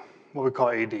 30, what we call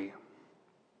AD.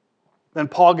 Then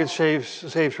Paul gets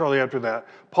saved shortly after that.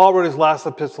 Paul wrote his last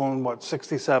epistle in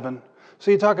 67? So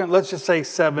you're talking, let's just say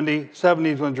 70. 70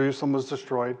 is when Jerusalem was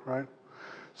destroyed, right?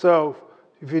 So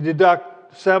if you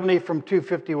deduct 70 from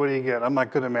 250, what do you get? I'm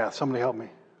not good at math. Somebody help me.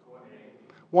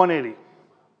 180.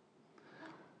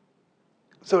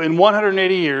 So in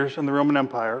 180 years in the Roman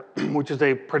Empire, which is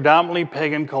a predominantly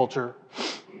pagan culture,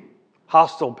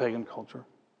 hostile pagan culture,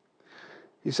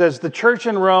 he says the church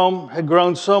in Rome had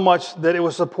grown so much that it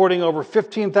was supporting over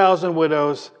 15,000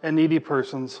 widows and needy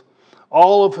persons,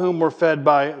 all of whom were fed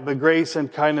by the grace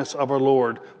and kindness of our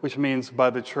Lord, which means by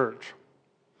the church.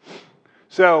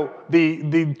 So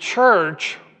the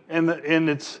church in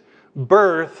its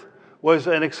birth was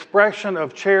an expression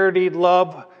of charity,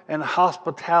 love, and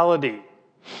hospitality.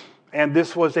 And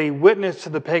this was a witness to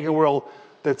the pagan world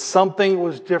that something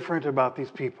was different about these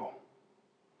people.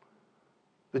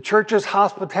 The church's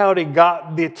hospitality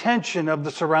got the attention of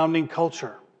the surrounding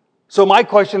culture. So my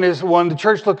question is, when the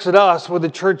church looks at us, would the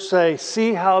church say,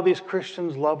 see how these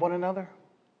Christians love one another?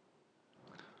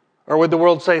 Or would the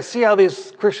world say, see how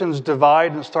these Christians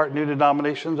divide and start new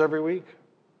denominations every week?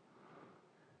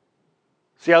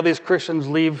 See how these Christians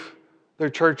leave their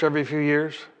church every few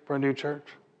years for a new church?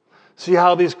 See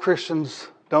how these Christians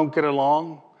don't get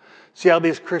along? See how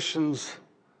these Christians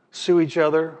sue each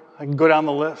other? I can go down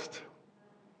the list.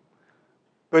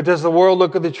 But does the world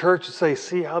look at the church and say,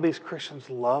 see how these Christians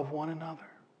love one another?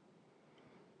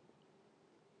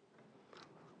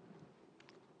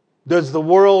 Does the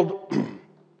world,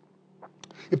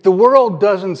 if the world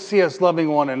doesn't see us loving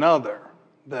one another,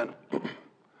 then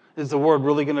is the world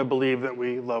really going to believe that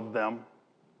we love them? You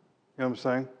know what I'm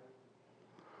saying?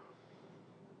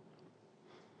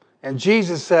 And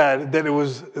Jesus said that it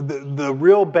was the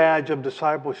real badge of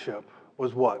discipleship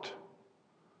was what?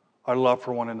 Our love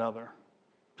for one another.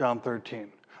 John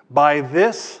 13. By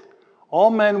this,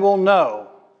 all men will know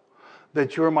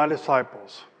that you are my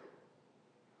disciples.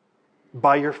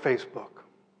 By your Facebook.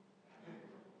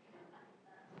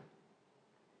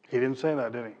 He didn't say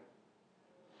that, did he?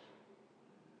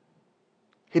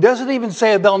 He doesn't even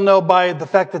say they'll know by the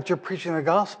fact that you're preaching the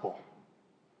gospel.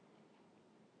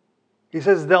 He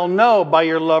says they'll know by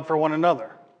your love for one another.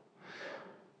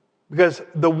 Because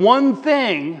the one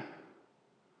thing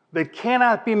that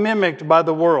cannot be mimicked by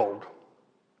the world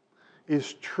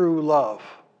is true love.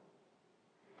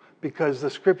 Because the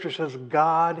scripture says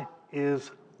God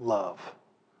is love.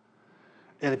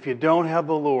 And if you don't have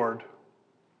the Lord,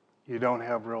 you don't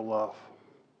have real love.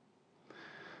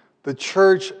 The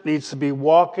church needs to be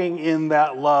walking in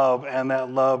that love, and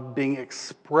that love being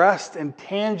expressed in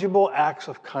tangible acts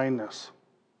of kindness.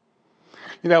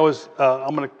 You know,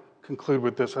 I'm going to conclude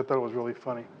with this. I thought it was really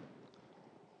funny.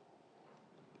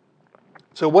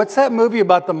 So what's that movie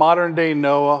about the modern day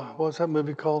Noah? What was that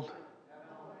movie called?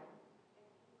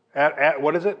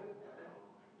 What is it?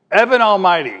 Evan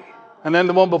Almighty. And then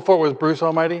the one before was Bruce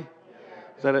Almighty?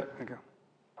 Is that it? Okay.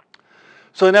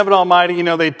 So in Evan Almighty, you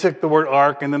know, they took the word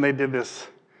ark and then they did this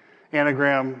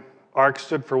anagram. Ark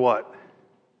stood for what?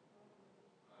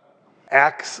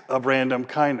 Acts of random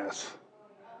kindness.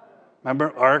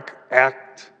 Remember? Ark,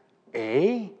 act,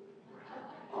 A?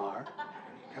 Ark.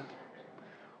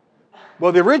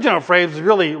 Well, the original phrase was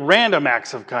really random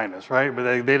acts of kindness, right? But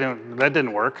they didn't. That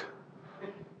didn't work.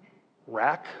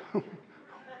 Rack.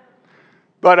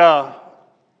 But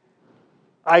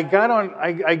I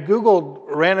Googled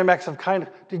random acts of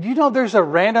kindness. Did you know there's a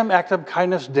random act of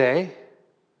kindness day?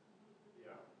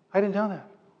 Yeah. I didn't know that.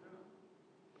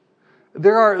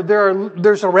 There's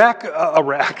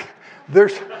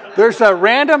there's a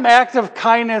random act of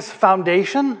kindness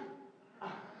foundation.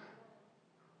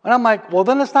 And I'm like, well,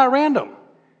 then it's not random.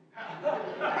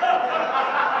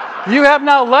 You have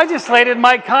now legislated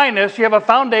my kindness. You have a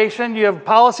foundation. You have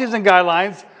policies and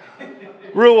guidelines,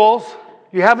 rules.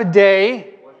 You have a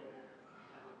day.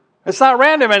 It's not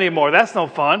random anymore. That's no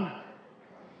fun.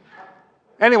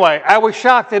 Anyway, I was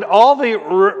shocked at all the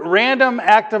random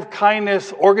act of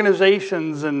kindness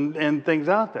organizations and things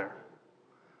out there.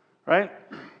 Right?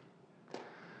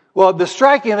 Well, the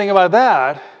striking thing about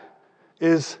that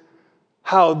is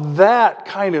how that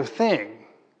kind of thing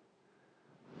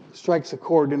strikes a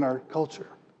chord in our culture.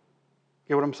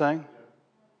 Get what I'm saying?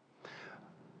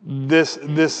 This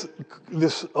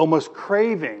almost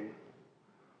craving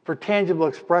for tangible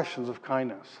expressions of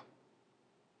kindness.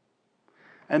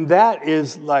 And that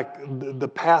is like the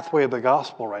pathway of the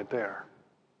gospel right there.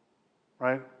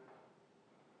 Right?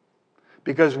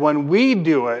 Because when we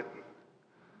do it,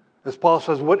 as Paul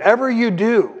says, whatever you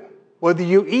do, whether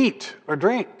you eat or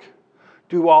drink,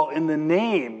 do all in the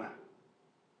name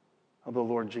of the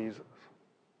Lord Jesus.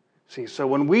 See, so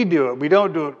when we do it, we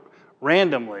don't do it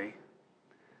randomly.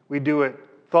 We do it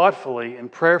thoughtfully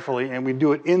and prayerfully, and we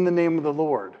do it in the name of the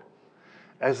Lord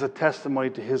as a testimony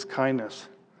to his kindness.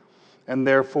 And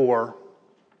therefore,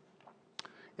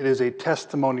 it is a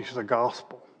testimony to the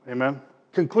gospel. Amen?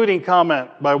 Concluding comment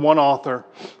by one author.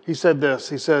 He said this.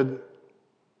 He said,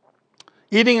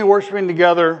 eating and worshiping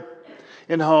together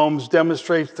in homes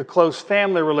demonstrates the close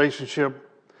family relationship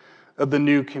of the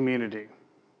new community.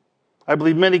 I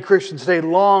believe many Christians today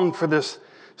long for this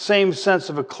same sense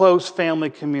of a close family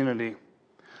community.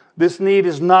 This need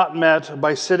is not met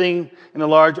by sitting in a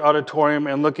large auditorium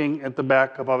and looking at the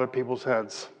back of other people's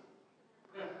heads.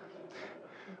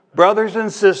 Brothers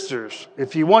and sisters,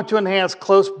 if you want to enhance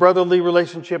close brotherly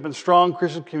relationship and strong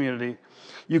Christian community,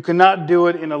 you cannot do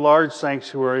it in a large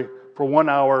sanctuary for 1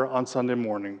 hour on Sunday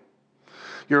morning.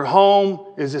 Your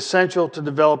home is essential to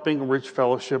developing rich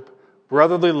fellowship,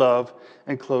 brotherly love,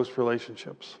 and close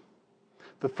relationships.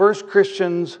 The first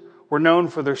Christians were known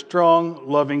for their strong,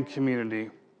 loving community.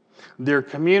 Their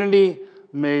community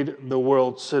made the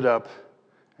world sit up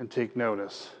and take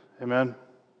notice. Amen?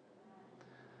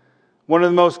 One of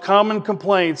the most common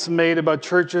complaints made about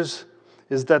churches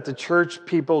is that the church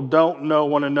people don't know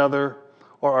one another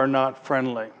or are not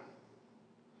friendly.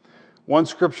 One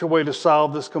scriptural way to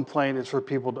solve this complaint is for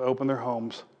people to open their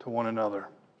homes to one another.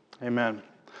 Amen.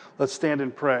 Let's stand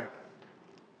and pray.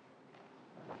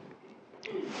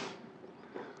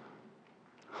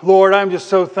 Lord, I'm just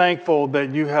so thankful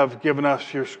that you have given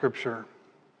us your scripture.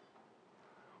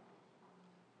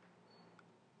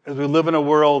 As we live in a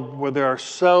world where there are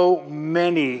so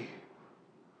many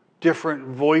different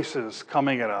voices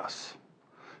coming at us,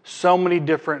 so many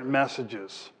different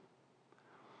messages,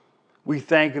 we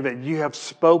thank you that you have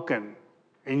spoken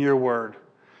in your word,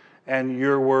 and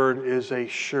your word is a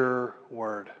sure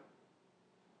word.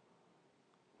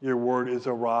 Your word is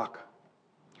a rock.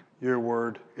 Your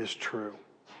word is true.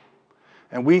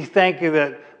 And we thank you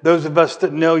that those of us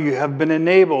that know you have been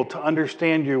enabled to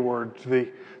understand your word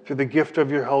through the gift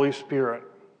of your Holy Spirit.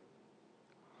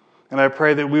 And I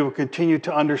pray that we will continue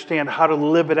to understand how to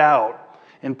live it out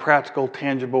in practical,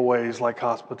 tangible ways like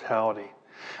hospitality.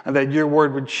 And that your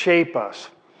word would shape us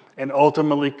and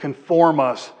ultimately conform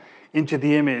us into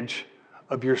the image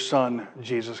of your Son,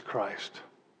 Jesus Christ.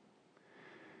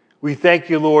 We thank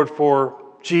you, Lord, for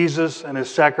Jesus and his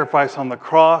sacrifice on the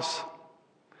cross,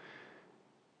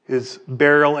 his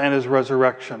burial and his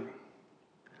resurrection.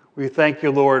 We thank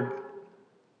you, Lord,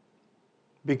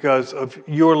 because of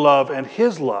your love and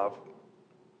his love,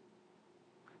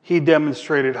 he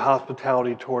demonstrated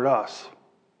hospitality toward us.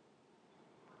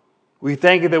 We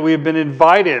thank you that we have been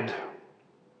invited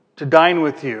to dine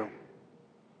with you.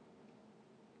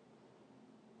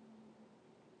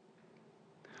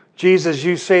 Jesus,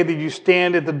 you say that you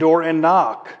stand at the door and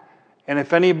knock, and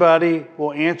if anybody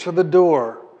will answer the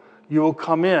door, you will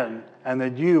come in, and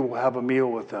that you will have a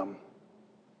meal with them.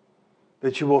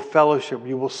 That you will fellowship,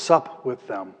 you will sup with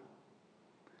them.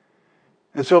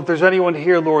 And so if there's anyone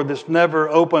here, Lord, that's never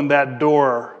opened that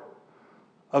door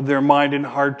of their mind and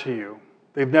heart to you,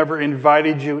 they've never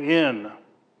invited you in,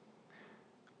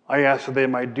 I ask that they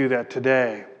might do that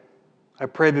today. I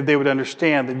pray that they would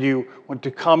understand that you want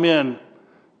to come in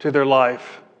to their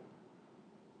life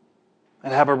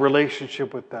and have a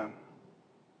relationship with them.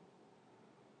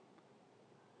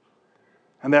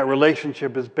 And that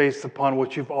relationship is based upon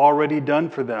what you've already done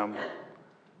for them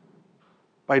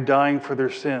by dying for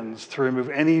their sins to remove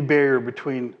any barrier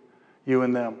between you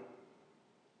and them.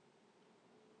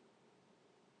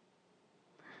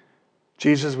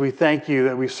 Jesus, we thank you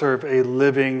that we serve a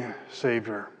living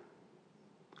Savior.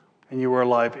 And you are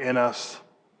alive in us,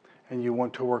 and you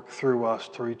want to work through us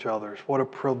to reach others. What a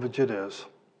privilege it is.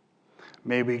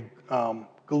 May we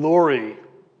glory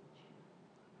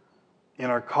in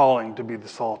our calling to be the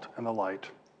salt and the light.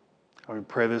 And we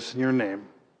pray this in your name.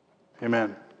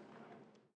 Amen.